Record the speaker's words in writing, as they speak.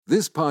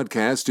This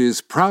podcast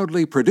is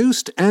proudly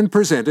produced and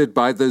presented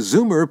by the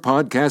Zoomer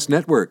Podcast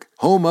Network,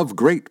 home of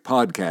great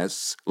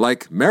podcasts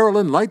like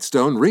Marilyn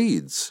Lightstone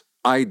Reads,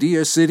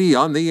 Idea City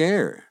on the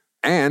Air,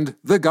 and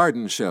The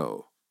Garden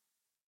Show.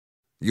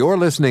 You're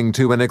listening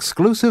to an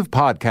exclusive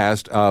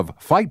podcast of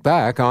Fight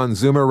Back on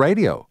Zoomer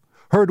Radio,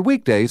 heard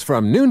weekdays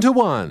from noon to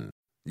 1.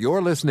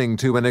 You're listening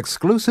to an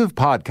exclusive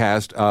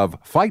podcast of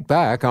Fight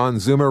Back on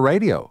Zoomer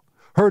Radio,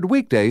 heard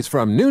weekdays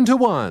from noon to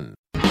 1.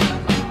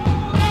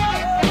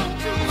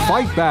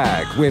 Fight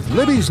Back with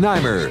Libby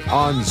Znaimer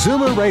on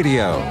Zoomer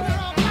Radio.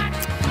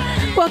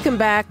 Welcome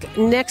back.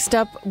 Next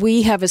up,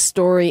 we have a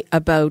story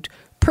about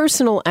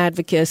personal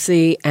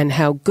advocacy and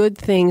how good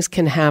things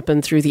can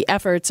happen through the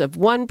efforts of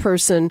one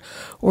person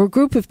or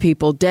group of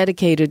people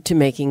dedicated to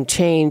making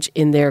change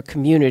in their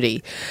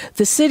community.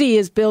 The city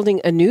is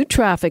building a new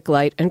traffic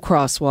light and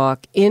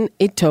crosswalk in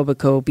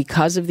Etobicoke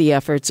because of the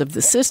efforts of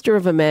the sister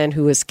of a man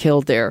who was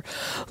killed there.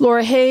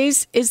 Laura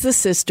Hayes is the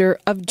sister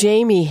of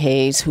Jamie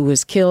Hayes, who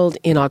was killed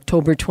in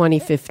October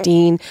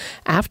 2015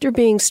 after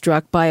being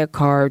struck by a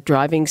car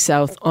driving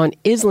south on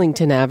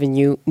Islington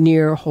Avenue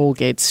near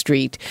Holgate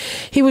Street.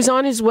 He was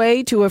on his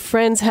way to a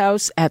friend's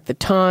house at the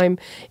time.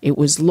 It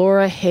was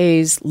Laura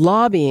Hayes'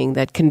 lobbying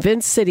that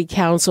convinced City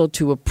Council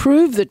to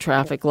approve the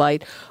traffic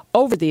light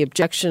over the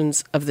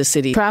objections of the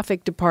City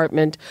Traffic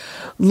Department.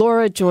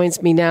 Laura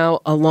joins me now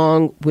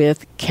along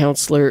with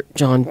Councillor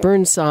John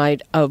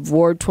Burnside of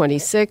Ward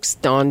 26,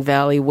 Don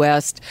Valley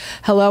West.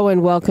 Hello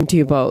and welcome to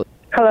you both.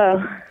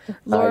 Hello.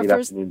 Laura,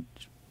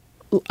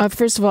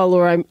 first of all,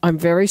 Laura, I'm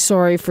very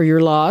sorry for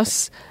your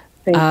loss.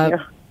 Thank you.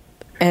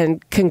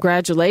 And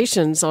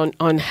congratulations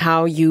on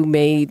how you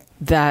made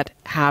that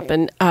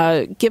happen.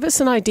 Give us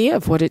an idea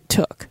of what it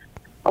took.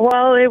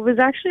 Well, it was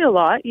actually a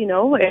lot,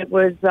 It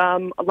was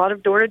a lot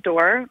of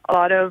door-to-door, a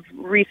lot of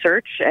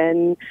research,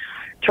 and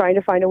trying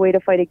to find a way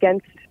to fight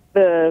against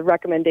the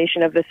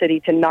recommendation of the city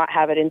to not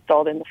have it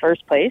installed in the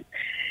first place.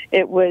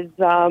 It was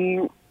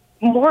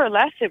more or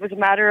less, it was a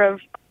matter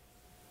of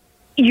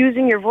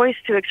using your voice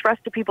to express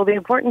to people the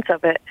importance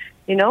of it.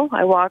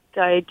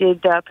 I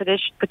did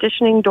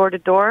petitioning door to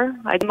door.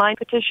 I did my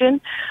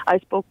petition. I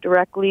spoke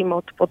directly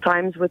multiple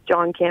times with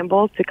John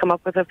Campbell to come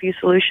up with a few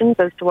solutions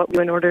as to what we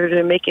do in order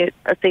to make it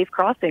a safe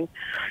crossing.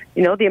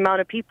 The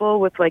amount of people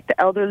with like the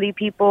elderly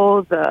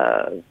people,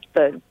 the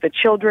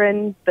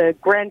children, the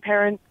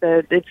grandparents,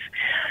 it's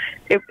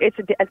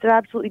an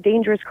absolutely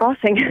dangerous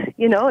crossing.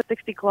 At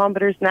 60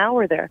 kilometers an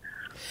hour there.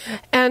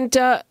 And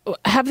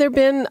have there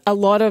been a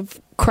lot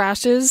of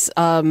crashes,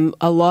 a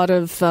lot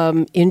of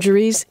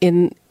injuries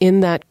in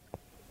that?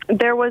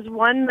 There was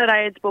one that I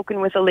had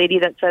spoken with a lady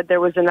that said there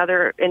was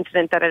another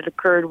incident that had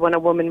occurred when a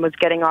woman was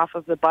getting off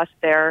of the bus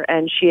there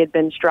and she had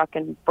been struck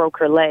and broke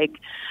her leg.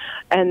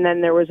 And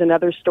then there was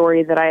another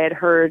story that I had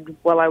heard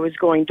while I was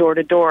going door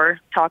to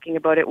door talking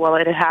about it while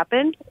it had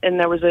happened. And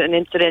there was an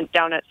incident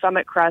down at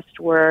Summit Crest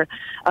where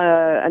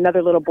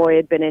another little boy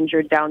had been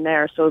injured down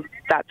there. So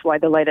that's why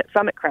the light at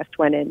Summit Crest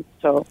went in.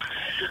 So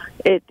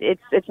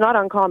it's not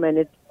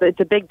uncommon. It's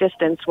a big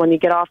distance when you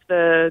get off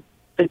the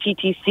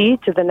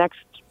TTC to the next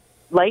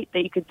light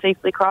that you could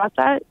safely cross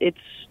at. It's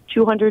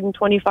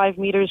 225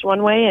 meters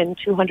one way and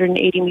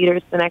 280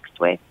 meters the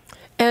next way.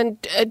 And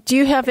do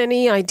you have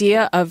any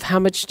idea of how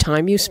much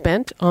time you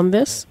spent on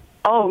this?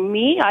 Oh,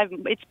 me?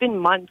 It's been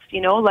months,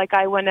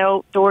 I went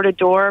out door to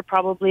door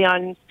probably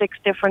on 6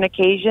 different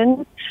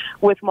occasions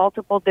with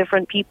multiple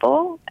different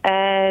people,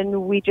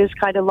 and we just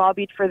kind of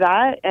lobbied for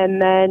that,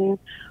 and then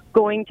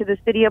going to the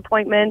city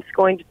appointments,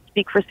 going to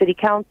speak for city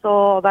council,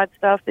 all that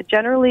stuff. But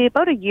generally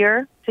about a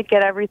year to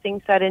get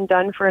everything said and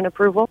done for an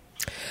approval.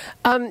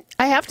 I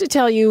have to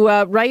tell you,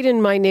 right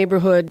in my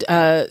neighborhood,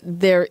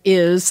 there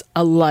is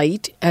a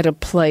light at a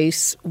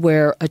place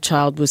where a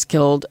child was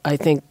killed, I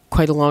think,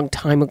 quite a long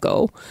time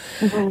ago.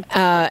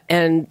 Mm-hmm.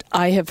 And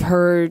I have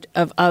heard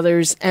of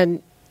others.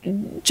 And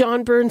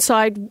John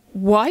Burnside,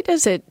 why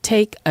does it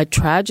take a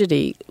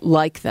tragedy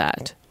like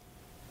that?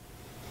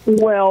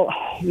 Well,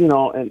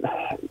 and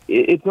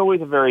it's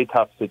always a very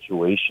tough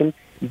situation,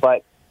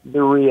 but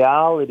the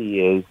reality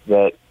is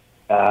that,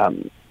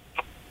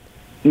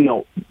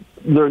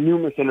 there are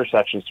numerous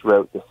intersections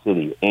throughout the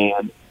city,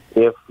 and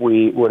if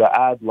we were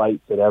to add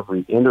lights at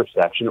every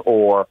intersection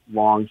or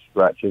long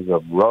stretches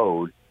of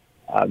road,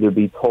 there'd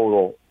be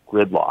total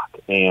gridlock,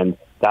 and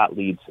that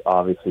leads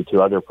obviously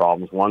to other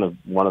problems. One of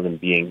them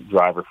being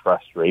driver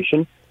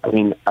frustration. I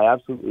mean, I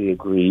absolutely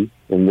agree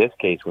in this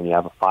case when you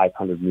have a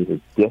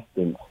 500-meter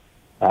distance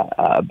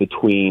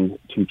between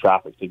two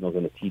traffic signals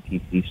and a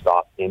TTC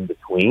stop in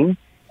between.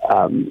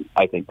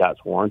 I think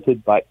that's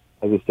warranted, but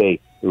as I say,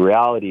 the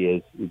reality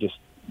is we just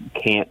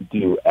can't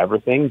do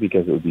everything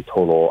because it would be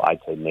total, I'd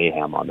say,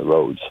 mayhem on the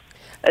roads.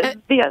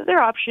 The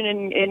other option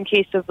in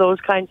case of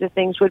those kinds of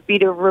things would be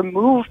to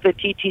remove the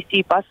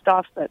TTC bus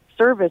stops that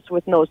service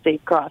with no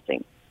safe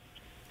crossing.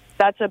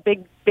 That's a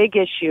big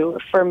issue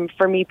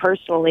for me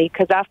personally,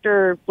 because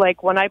after,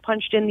 when I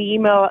punched in the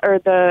email or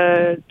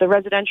the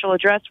residential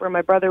address where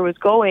my brother was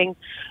going,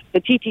 the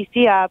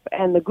TTC app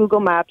and the Google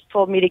Maps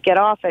told me to get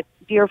off at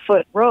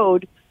Deerfoot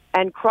Road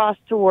and cross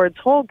towards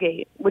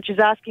Holgate, which is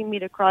asking me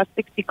to cross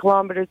 60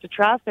 kilometers of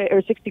traffic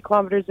or 60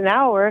 kilometers an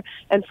hour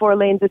and 4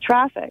 lanes of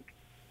traffic.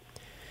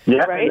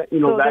 Yeah, right?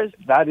 So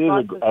that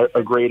is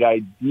a great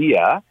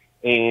idea.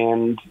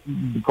 And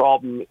the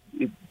problem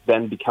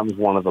then becomes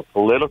one of the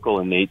political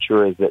in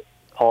nature, is that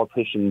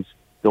politicians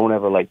don't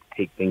ever like to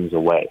take things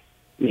away,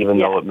 even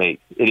though it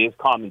is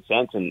common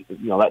sense, and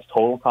that's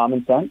total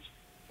common sense.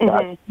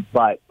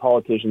 But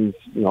politicians,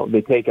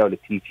 they take out a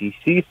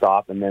TTC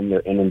stop and then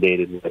they're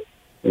inundated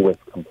with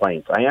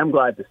complaints. I am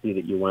glad to see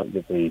that you went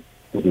with the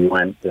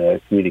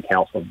community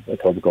council of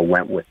Etobicoke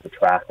went with the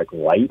traffic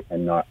light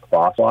and not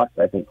crosswalks.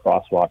 I think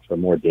crosswalks are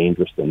more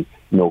dangerous than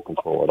no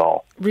control at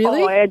all.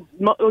 Really?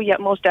 Yeah,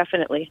 most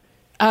definitely.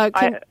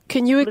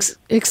 Can you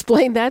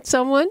explain that,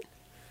 someone?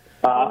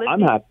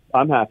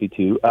 I'm happy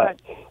to.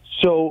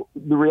 So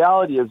the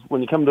reality is,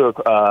 when you come to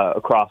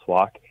a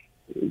crosswalk,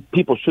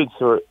 people should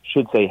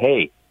say,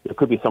 "Hey, there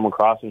could be someone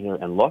crossing here,"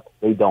 and look,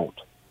 they don't.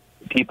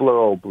 People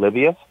are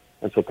oblivious,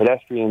 and so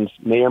pedestrians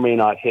may or may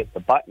not hit the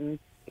button.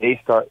 They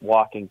start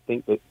walking,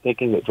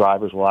 thinking that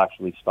drivers will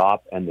actually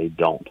stop, and they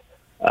don't.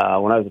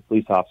 When I was a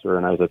police officer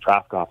and I was a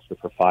traffic officer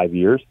for 5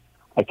 years,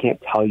 I can't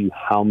tell you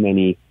how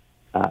many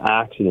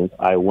accidents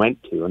I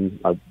went to, and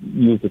I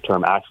use the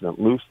term accident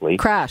loosely.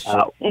 Crash.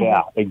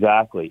 Yeah,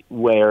 exactly.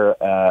 Where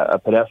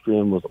a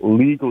pedestrian was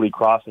legally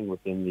crossing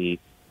within the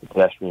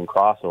pedestrian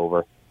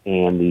crossover,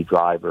 and the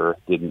driver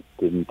didn't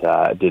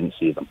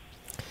see them.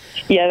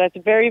 Yeah, that's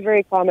very,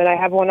 very common. I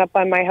have one up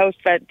by my house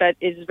that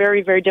is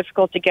very, very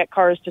difficult to get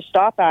cars to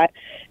stop at.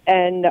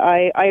 And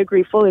I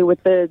agree fully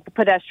with the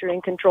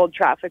pedestrian-controlled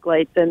traffic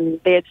lights. And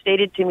they had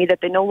stated to me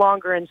that they no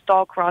longer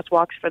install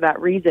crosswalks for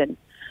that reason.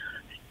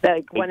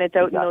 Like when it's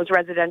out in those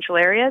residential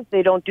areas,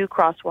 they don't do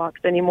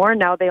crosswalks anymore.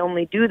 Now they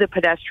only do the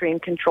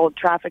pedestrian-controlled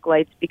traffic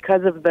lights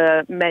because of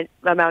the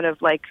amount of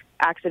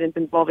accidents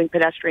involving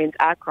pedestrians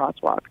at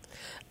crosswalks.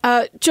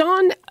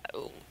 John,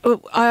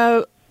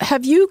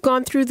 have you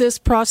gone through this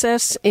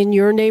process in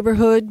your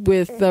neighborhood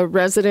with the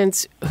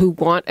residents who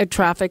want a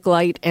traffic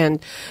light? And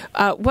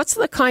what's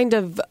the kind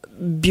of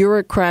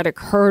bureaucratic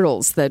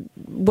hurdles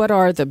what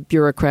are the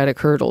bureaucratic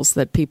hurdles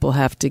that people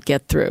have to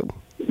get through?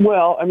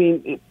 Well, I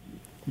mean,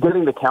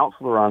 getting the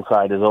counselor on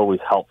side is always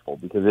helpful,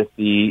 because if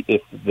the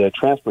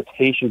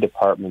transportation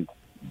department,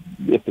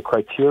 if the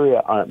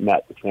criteria aren't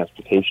met, the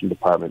transportation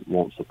department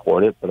won't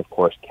support it. But of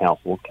course,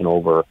 council can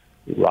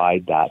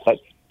override that. But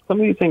some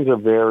of these things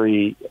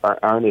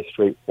aren't as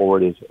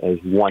straightforward as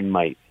one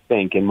might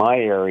think. In my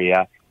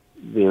area,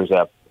 there's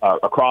a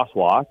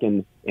crosswalk,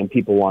 and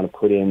people want to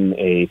put in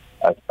a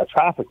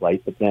traffic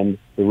light, but then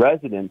the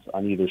residents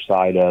on either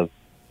side of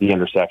the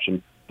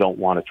intersection don't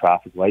want a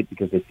traffic light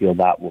because they feel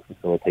that will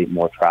facilitate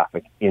more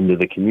traffic into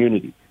the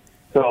community.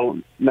 So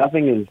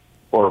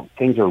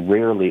things are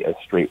rarely as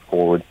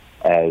straightforward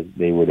as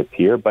they would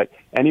appear. But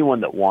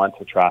anyone that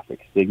wants a traffic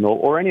signal,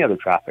 or any other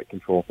traffic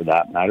control for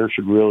that matter,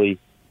 should really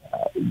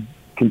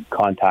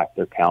contact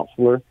their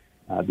counselor,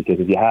 because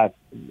if you have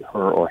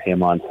her or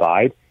him on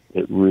side,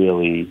 it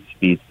really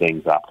speeds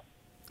things up.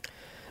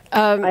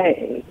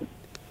 I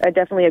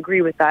definitely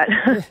agree with that.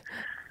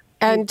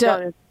 And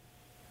go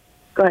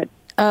ahead.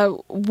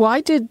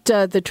 Why did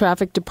the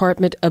traffic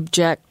department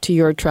object to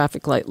your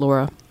traffic light,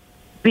 Laura?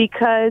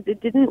 Because it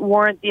didn't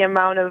warrant the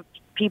amount of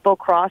people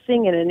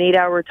crossing in an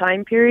 8-hour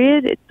time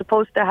period. It's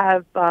supposed to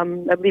have, I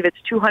believe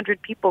it's 200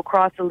 people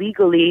cross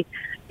illegally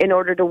in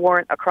order to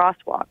warrant a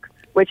crosswalk,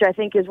 which I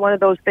think is one of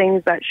those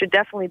things that should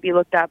definitely be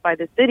looked at by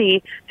the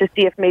city to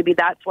see if maybe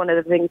that's one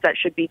of the things that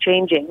should be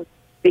changing.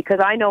 Because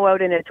I know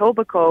out in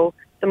Etobicoke,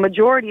 the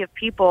majority of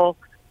people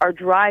are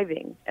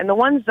driving, and the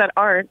ones that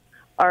aren't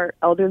are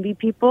elderly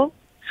people,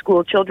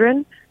 school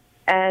children,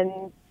 and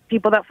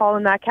people that fall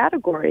in that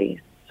category.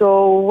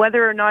 So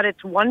whether or not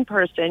it's one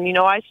person,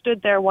 I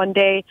stood there one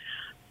day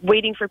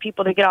waiting for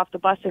people to get off the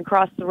bus and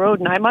cross the road,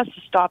 and I must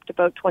have stopped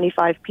about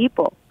 25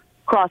 people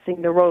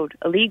crossing the road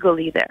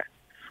illegally there.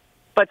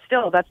 But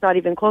still, that's not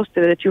even close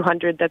to the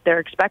 200 that they're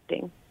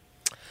expecting.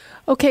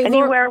 Okay,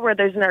 anywhere where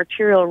there's an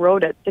arterial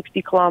road at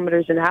 60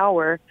 kilometers an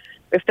hour,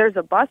 if there's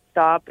a bus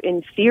stop,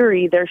 in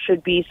theory, there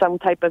should be some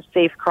type of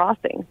safe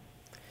crossing.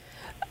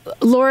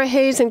 Laura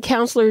Hayes and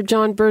Councillor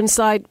John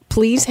Burnside,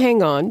 please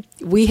hang on.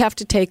 We have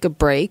to take a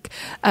break.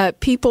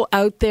 People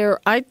out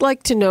there, I'd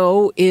like to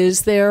know,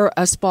 is there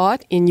a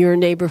spot in your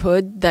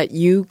neighborhood that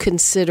you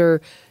consider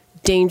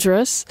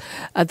dangerous,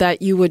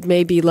 that you would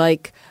maybe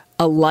like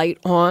a light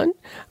on?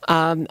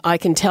 I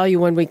can tell you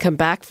when we come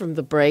back from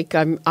the break,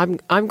 I'm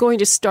going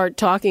to start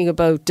talking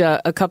about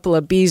a couple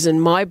of bees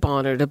in my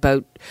bonnet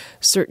about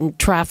certain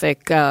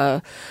traffic,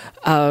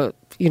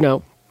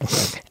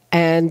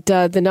 And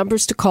the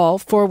numbers to call,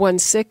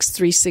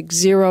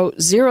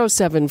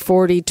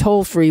 416-360-0740,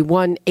 toll-free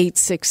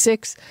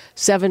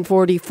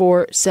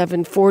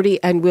 1-866-744-740.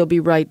 And we'll be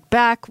right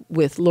back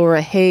with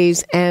Laura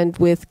Hayes and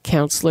with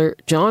Councillor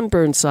John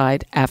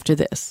Burnside after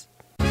this.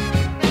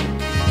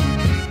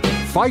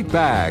 Fight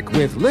Back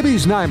with Libby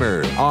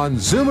Znaimer on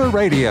Zoomer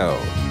Radio.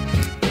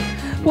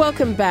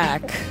 Welcome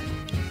back.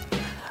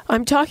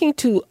 I'm talking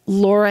to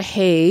Laura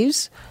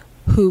Hayes,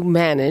 who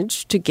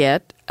managed to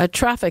get a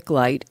traffic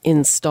light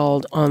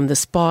installed on the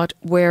spot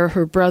where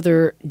her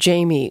brother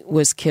Jamie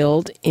was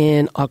killed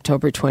in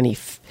October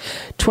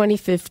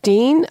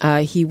 2015.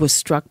 He was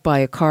struck by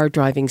a car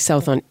driving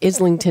south on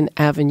Islington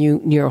Avenue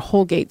near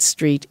Holgate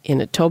Street in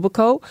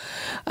Etobicoke.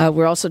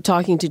 We're also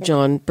talking to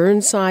John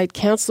Burnside,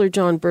 Councillor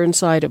John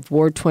Burnside of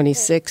Ward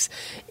 26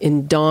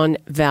 in Don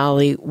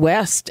Valley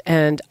West.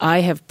 And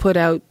I have put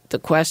out the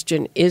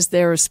question, is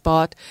there a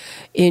spot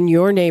in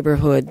your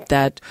neighborhood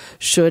that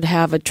should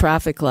have a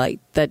traffic light,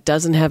 that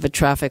doesn't have a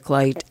traffic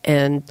light?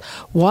 And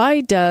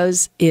why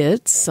does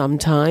it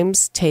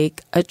sometimes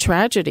take a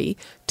tragedy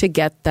to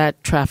get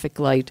that traffic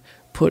light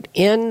put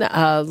in?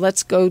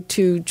 Let's go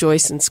to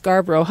Joyce in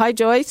Scarborough. Hi,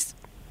 Joyce.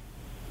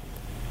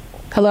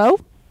 Hello?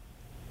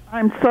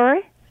 I'm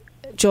sorry?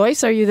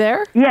 Joyce, are you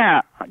there?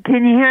 Yeah.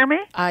 Can you hear me?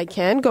 I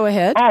can. Go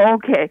ahead. Oh,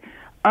 okay.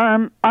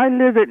 I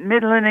live at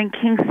Midland and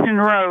Kingston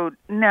Road.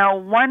 Now,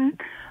 one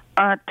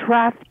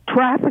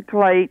traffic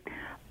light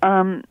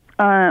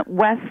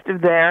west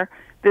of there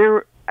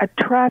a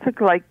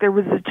traffic light. There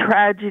was a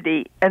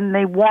tragedy, and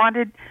they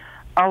wanted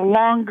a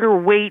longer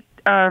wait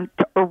time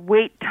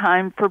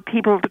for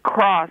people to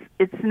cross.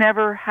 It's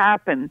never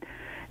happened,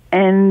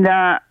 and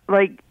there's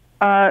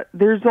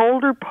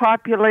older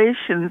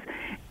populations,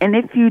 and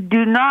if you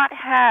do not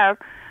have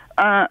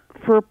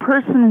for a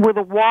person with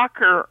a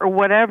walker or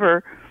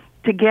whatever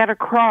to get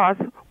across,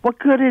 what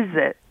good is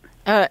it?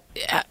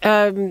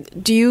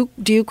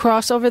 Do you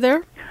cross over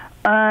there?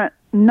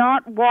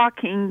 Not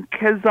walking,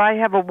 because I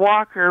have a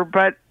walker,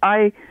 but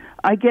I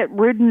get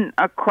ridden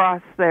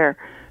across there.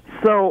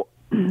 So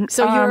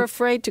you're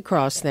afraid to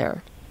cross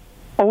there?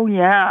 Oh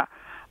yeah,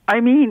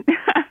 I mean,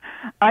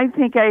 I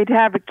think I'd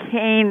have a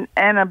cane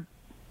and a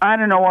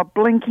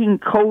blinking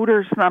coat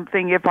or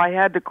something if I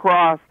had to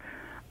cross.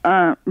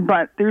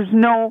 But there's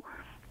no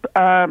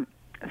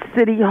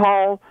City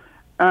Hall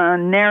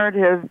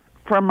narrative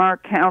from our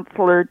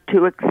councillor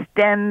to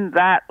extend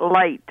that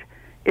light.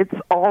 It's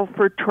all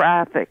for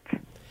traffic.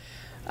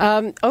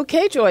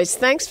 Okay, Joyce,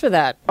 thanks for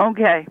that.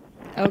 Okay.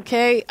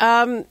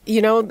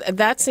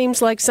 That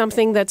seems like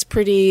something that's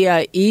pretty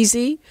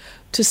easy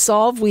to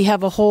solve. We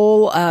have a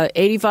whole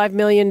 $85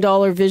 million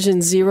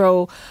Vision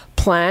Zero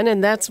plan,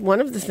 and that's one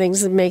of the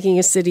things of making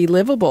a city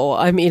livable.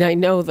 I mean, I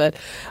know that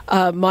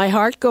my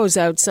heart goes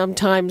out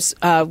sometimes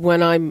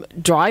when I'm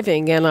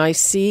driving and I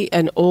see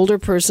an older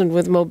person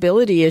with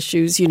mobility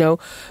issues,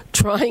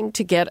 trying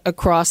to get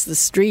across the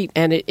street,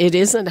 and it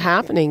isn't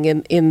happening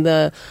in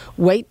the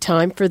wait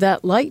time for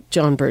that light,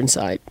 John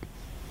Burnside.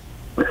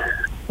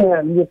 Yeah,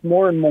 and with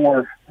more and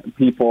more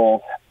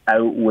people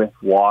out with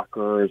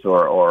walkers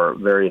or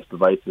various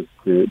devices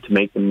to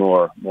make them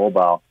more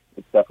mobile,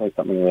 it's definitely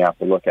something we have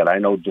to look at. I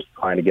know just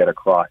trying to get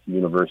across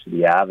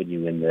University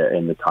Avenue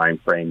in the time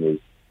frame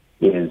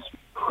is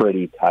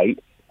pretty tight.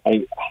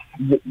 The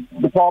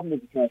problem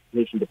with the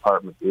transportation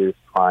department is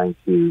trying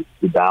to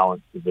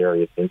balance the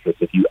various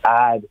interests. If you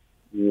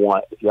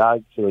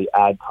actually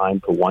add time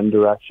to one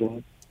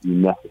direction, you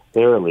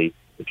necessarily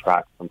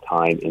detract some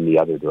time in the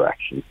other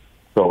direction.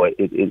 So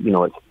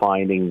it's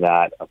finding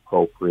that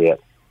appropriate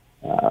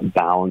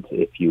balance,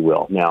 if you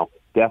will. Now,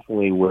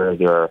 definitely where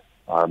there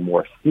are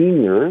more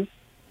seniors,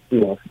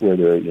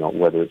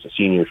 whether it's a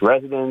seniors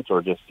residence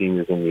or just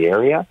seniors in the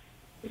area,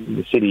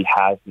 the city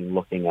has been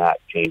looking at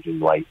changing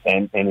lights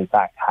and in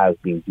fact has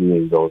been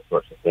doing those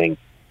sorts of things,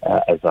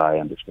 as I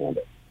understand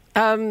it.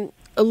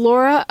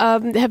 Laura,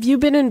 have you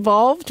been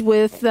involved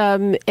with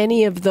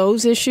any of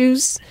those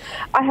issues?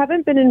 I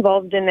haven't been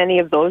involved in any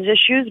of those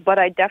issues, but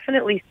I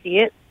definitely see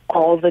it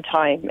all the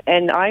time.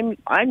 And I'm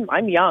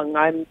young.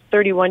 I'm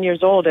 31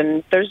 years old,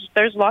 and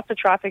there's lots of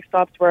traffic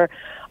stops where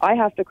I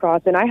have to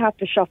cross and I have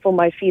to shuffle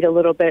my feet a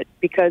little bit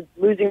because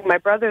losing my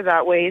brother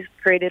that way has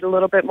created a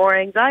little bit more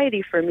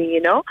anxiety for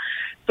me,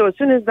 So as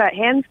soon as that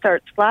hand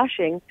starts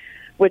flashing,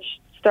 which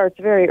starts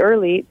very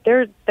early,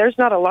 there's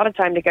not a lot of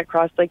time to get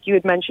crossed. Like you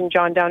had mentioned,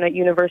 John, down at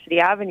University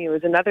Avenue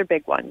is another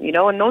big one,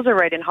 and those are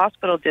right in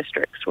hospital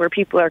districts where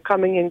people are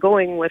coming and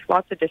going with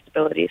lots of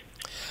disabilities.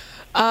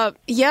 Another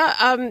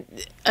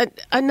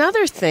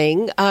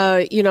thing,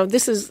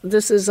 this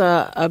is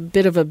a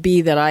bit of a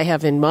bee that I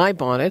have in my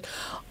bonnet.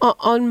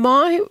 On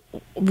my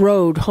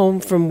road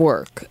home from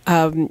work,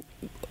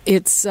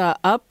 it's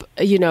up,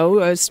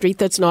 a street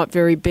that's not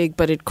very big,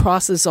 but it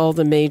crosses all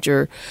the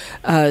major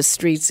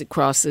streets. It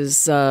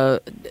crosses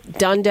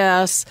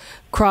Dundas,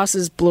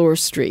 crosses Bloor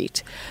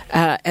Street,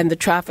 and the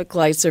traffic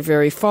lights are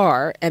very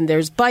far, and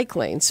there's bike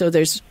lanes. So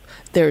there's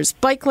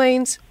bike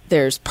lanes,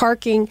 there's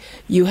parking.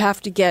 You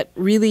have to get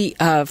really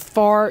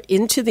far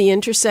into the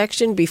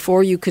intersection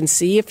before you can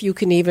see if you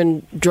can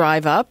even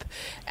drive up.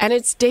 And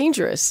it's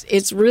dangerous.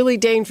 It's really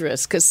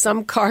dangerous because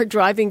some car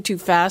driving too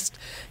fast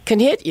can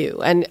hit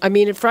you. And, I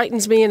mean, it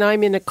frightens me, and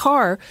I'm in a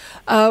car.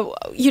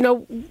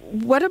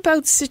 What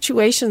about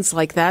situations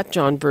like that,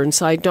 John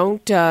Burnside?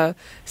 Don't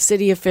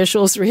city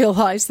officials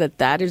realize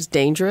that is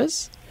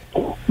dangerous?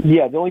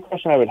 Yeah, the only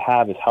question I would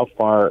have is how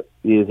far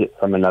is it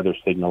from another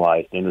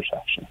signalized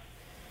intersection?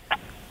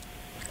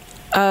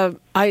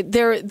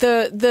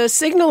 The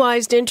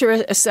signalized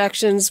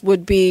intersections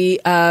would be,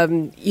 a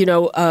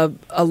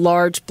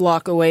large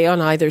block away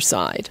on either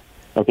side.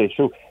 Okay,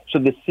 so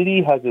the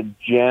city has a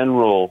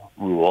general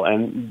rule,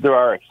 and there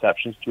are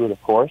exceptions to it,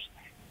 of course,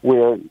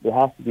 where there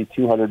has to be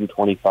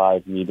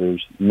 225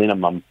 meters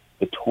minimum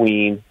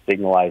between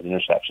signalized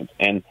intersections.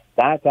 And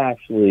that's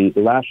actually,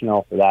 the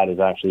rationale for that is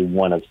actually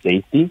one of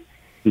safety,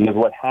 because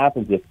what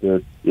happens if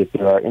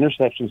there are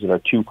intersections that are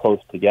too close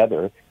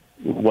together,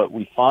 what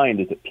we find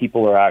is that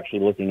people are actually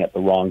looking at the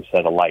wrong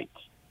set of lights.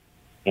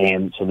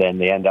 And so then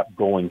they end up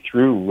going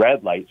through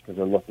red lights because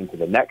they're looking to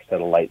the next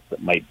set of lights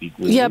that might be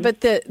green. Yeah, but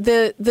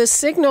the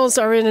signals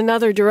are in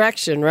another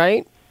direction,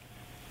 right?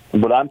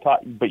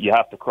 But you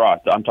have to cross.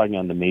 I'm talking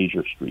on the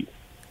major street.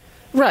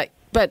 Right.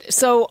 But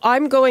so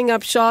I'm going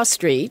up Shaw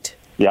Street.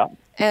 Yeah.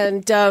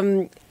 And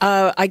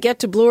I get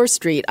to Bloor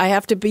Street. I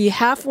have to be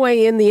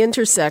halfway in the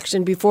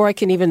intersection before I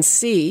can even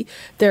see.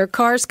 There are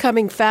cars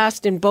coming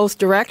fast in both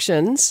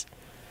directions.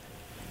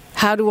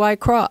 How do I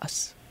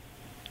cross?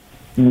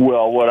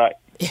 Well, what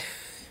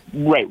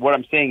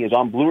I'm saying is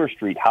on Bloor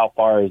Street, how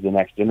far is the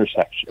next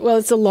intersection? Well,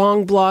 it's a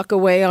long block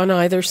away on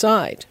either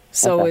side.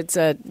 So It's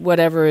at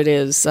whatever it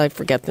is. I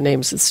forget the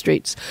names of the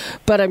streets.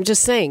 But I'm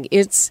just saying,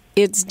 it's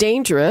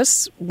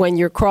dangerous when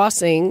you're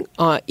crossing,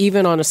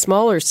 even on a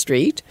smaller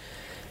street.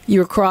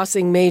 You're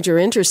crossing major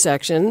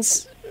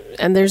intersections,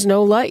 and there's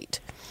no light.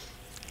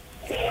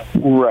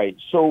 Right.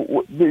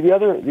 So the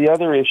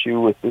other issue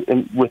with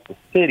the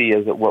city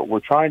is that what we're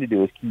trying to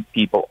do is keep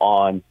people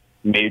on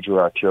major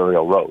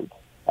arterial roads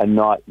and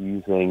not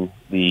using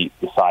the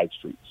side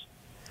streets.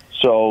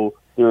 So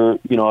there,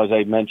 as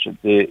I mentioned,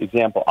 the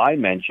example I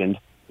mentioned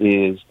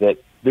is that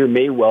there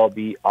may well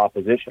be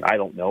opposition. I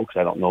don't know because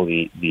I don't know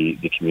the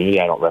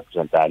community. I don't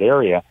represent that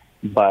area.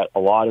 But a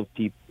lot of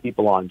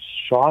people on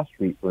Shaw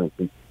Street, for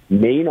instance,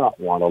 may not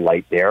want a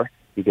light there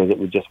because it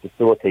would just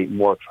facilitate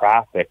more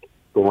traffic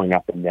going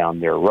up and down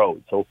their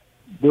road. So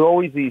there are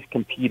always these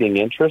competing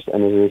interests,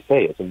 and as I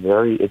say, it's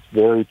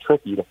very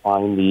tricky to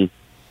find the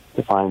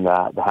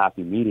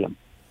happy medium.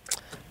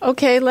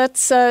 Okay,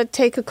 let's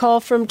take a call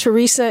from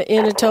Teresa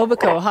in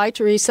Etobicoke. Hi,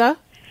 Teresa.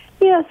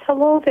 Yes,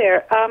 hello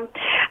there.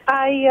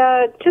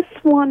 I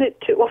just wanted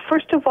to, well,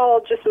 first of all,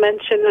 just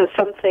mention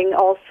something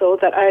also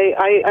that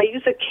I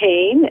use a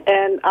cane,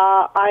 and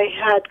I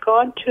had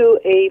gone to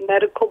a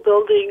medical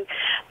building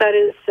that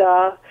is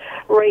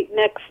right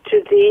next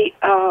to the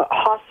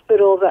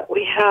hospital that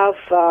we have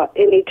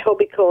in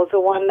Etobicoke, the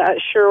one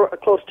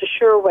close to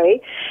Sherway,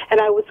 and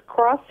I was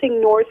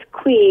crossing North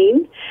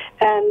Queen,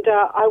 and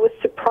I was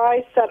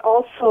surprised that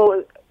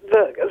also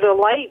the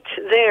light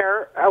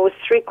there, I was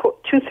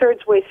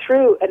two-thirds way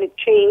through, and it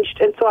changed,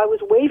 and so I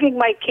was waving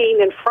my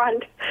cane in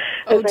front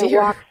as I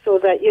walked so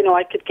that,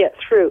 I could get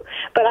through.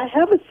 But I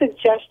have a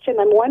suggestion.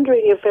 I'm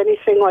wondering if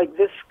anything like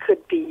this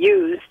could be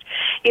used,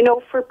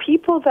 for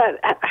people that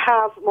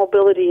have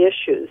mobility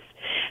issues.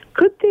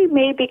 Could they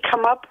maybe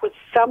come up with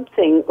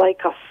something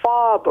like a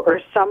fob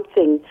or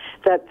something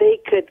that they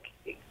could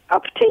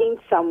obtain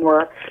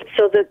somewhere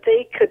so that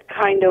they could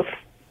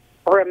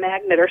or a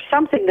magnet or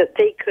something that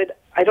they could,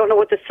 I don't know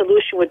what the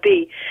solution would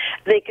be,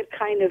 they could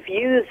kind of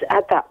use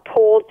at that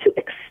pole to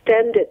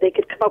extend it. They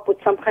could come up with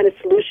some kind of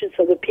solution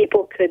so that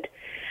people could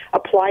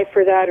apply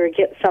for that or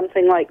get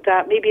something like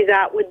that. Maybe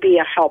that would be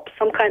a help,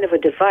 some kind of a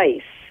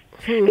device.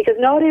 Because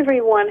not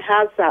everyone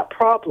has that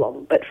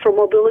problem. But for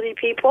mobility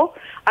people,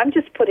 I'm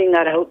just putting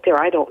that out there.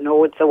 I don't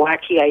know. It's a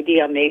wacky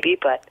idea maybe,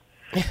 but...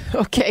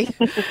 Okay.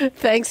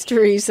 Thanks,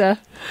 Teresa.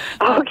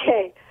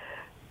 Okay.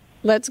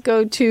 Let's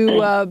go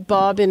to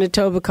Bob in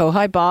Etobicoke.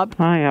 Hi, Bob.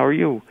 Hi, how are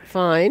you?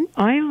 Fine.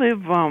 I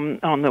live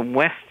on the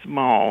West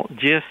Mall,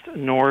 just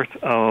north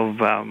of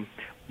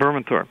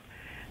Bermanthorpe.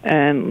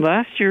 And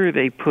last year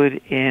they put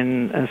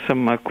in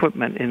some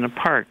equipment in the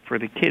park for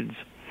the kids.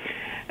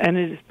 And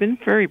it's been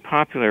very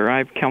popular.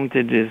 I've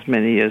counted as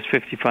many as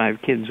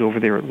 55 kids over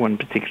there at one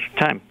particular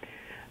time.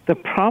 The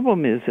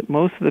problem is that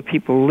most of the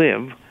people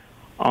live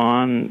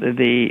on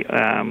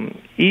the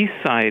east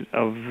side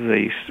of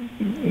the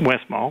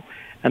West Mall,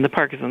 and the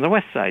park is on the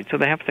west side, so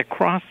they have to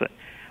cross it.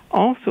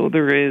 Also,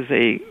 there is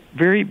a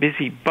very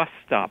busy bus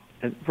stop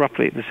at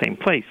roughly the same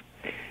place.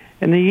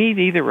 And they need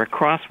either a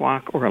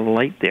crosswalk or a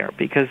light there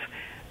because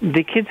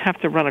the kids have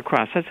to run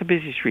across. That's a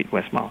busy street,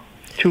 West Mall,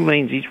 2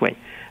 lanes each way.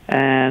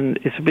 And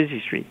it's a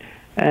busy street.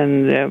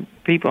 And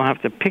people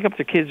have to pick up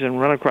their kids and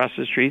run across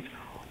the streets,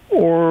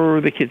 or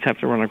the kids have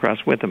to run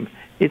across with them.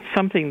 It's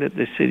something that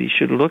the city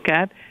should look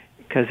at,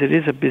 because it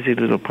is a busy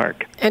little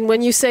park. And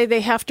when you say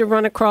they have to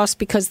run across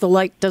because the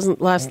light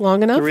doesn't last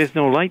long enough? There is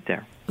no light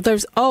there.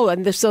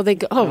 So they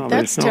go, no,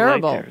 that's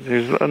terrible. Light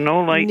there. There's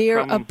no light near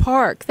a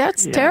park.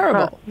 That's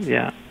terrible.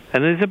 Yeah.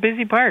 And it's a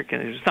busy park,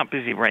 and it's not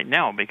busy right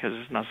now because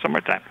it's not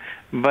summertime.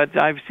 But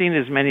I've seen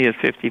as many as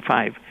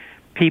 55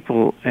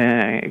 people,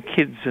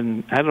 kids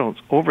and adults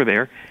over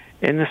there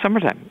in the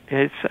summertime.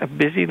 It's a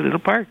busy little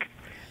park.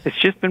 It's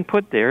just been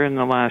put there in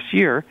the last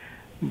year,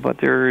 but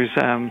there's...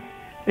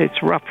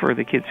 it's rough for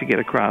the kids to get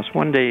across.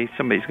 One day,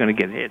 somebody's going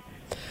to get hit.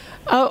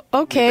 Oh,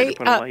 okay.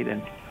 Put a light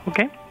in.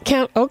 Okay.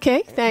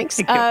 Okay,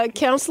 thanks.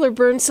 Councillor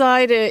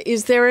Burnside,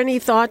 is there any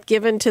thought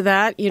given to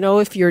that? You know,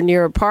 if you're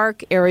near a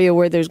park area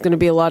where there's going to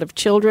be a lot of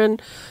children,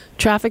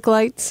 traffic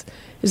lights,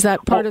 is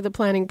that part of the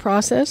planning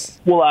process?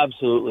 Well,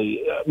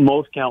 absolutely.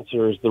 Most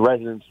councillors, the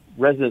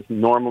residents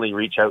normally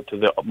reach out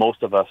to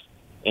most of us,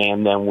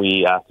 and then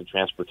we ask the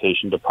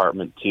transportation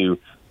department to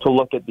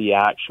look at the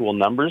actual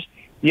numbers.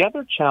 The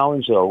other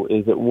challenge, though,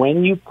 is that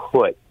when you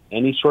put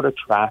any sort of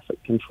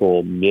traffic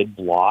control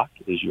mid-block,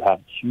 is you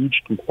have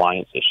huge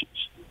compliance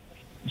issues.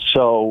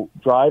 So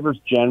drivers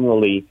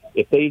generally,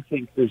 if they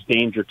think there's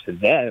danger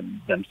to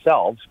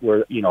themselves,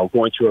 where, you know,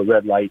 going through a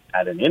red light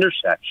at an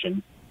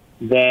intersection,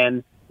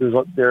 then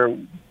they're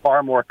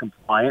far more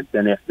compliant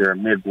than if they're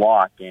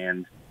mid-block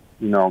and,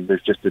 you know,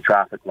 there's just a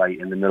traffic light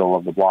in the middle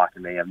of the block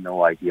and they have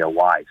no idea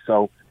why.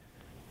 So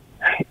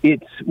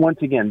it's,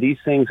 once again, these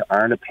things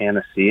aren't a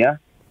panacea.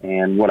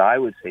 And what I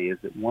would say is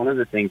that one of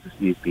the things that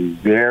he's been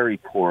very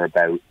poor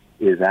about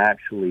is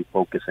actually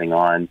focusing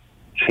on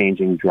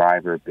changing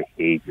driver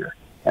behavior.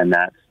 And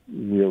that's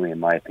really, in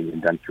my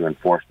opinion, done through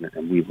enforcement,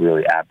 and we've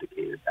really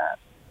abdicated that.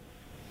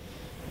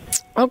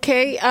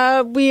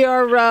 Okay, we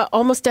are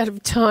almost out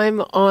of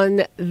time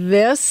on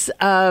this.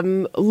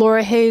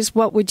 Laura Hayes,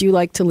 what would you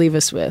like to leave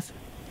us with?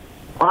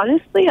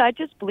 Honestly, I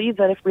just believe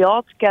that if we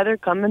all together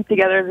come in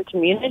together as a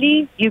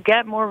community, you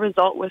get more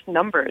result with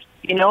numbers.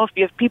 You know,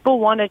 if people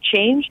want to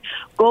change,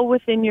 go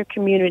within your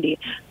community.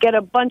 Get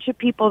a bunch of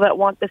people that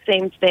want the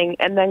same thing,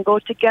 and then go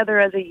together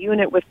as a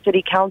unit with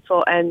City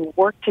Council and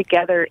work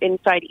together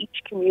inside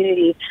each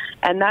community.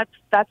 And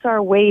that's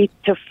our way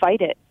to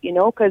fight it, you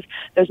know, because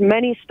there's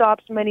many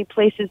stops, many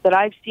places that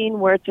I've seen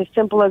where it's as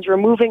simple as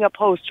removing a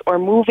post or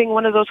moving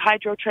one of those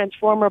hydro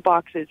transformer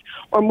boxes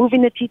or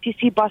moving the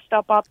TTC bus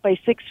stop up by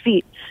 6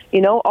 feet.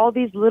 You know, all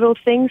these little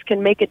things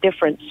can make a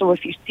difference. So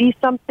if you see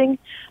something,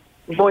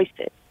 voice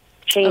it,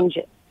 change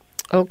it.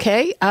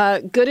 Okay.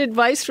 Good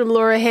advice from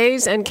Laura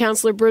Hayes. And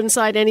Councillor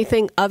Burnside,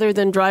 anything other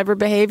than driver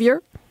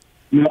behavior?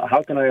 You know,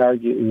 how can I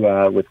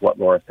argue with what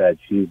Laura said?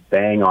 She's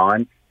bang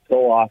on.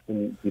 So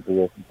often people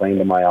will complain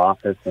to my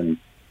office and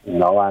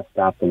I'll ask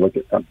staff to look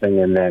at something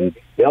and then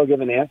they'll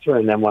give an answer.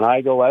 And then when I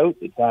go out,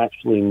 it's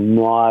actually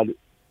not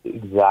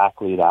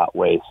exactly that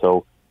way.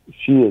 So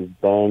she is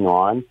bang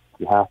on.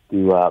 You have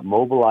to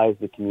mobilize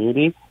the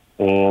community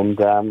and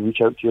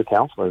reach out to your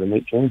councillor to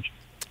make change.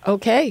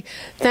 Okay.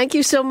 Thank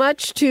you so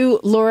much to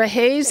Laura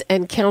Hayes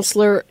and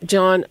Councillor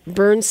John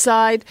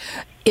Burnside.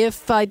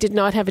 If I did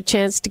not have a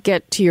chance to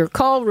get to your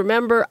call,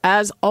 remember,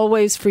 as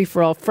always, Free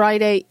for All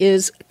Friday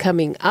is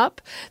coming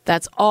up.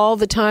 That's all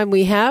the time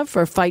we have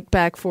for Fight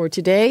Back for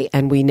today,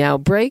 and we now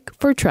break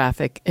for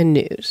traffic and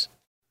news.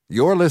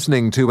 You're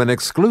listening to an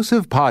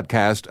exclusive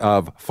podcast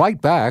of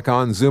Fight Back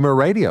on Zoomer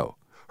Radio.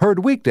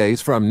 Heard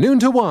weekdays from noon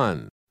to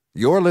 1.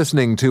 You're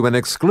listening to an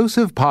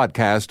exclusive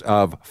podcast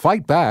of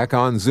Fight Back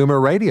on Zoomer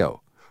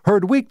Radio.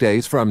 Heard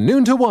weekdays from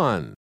noon to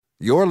 1.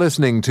 You're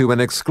listening to an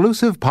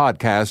exclusive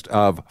podcast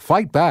of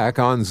Fight Back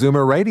on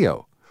Zoomer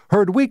Radio.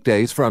 Heard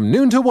weekdays from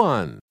noon to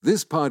 1.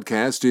 This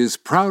podcast is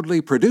proudly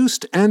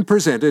produced and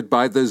presented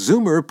by the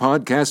Zoomer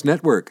Podcast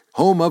Network,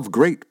 home of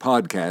great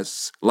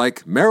podcasts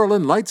like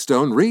Marilyn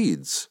Lightstone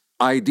Reads,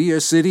 Idea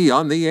City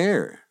on the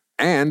Air,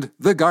 and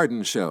The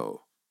Garden Show.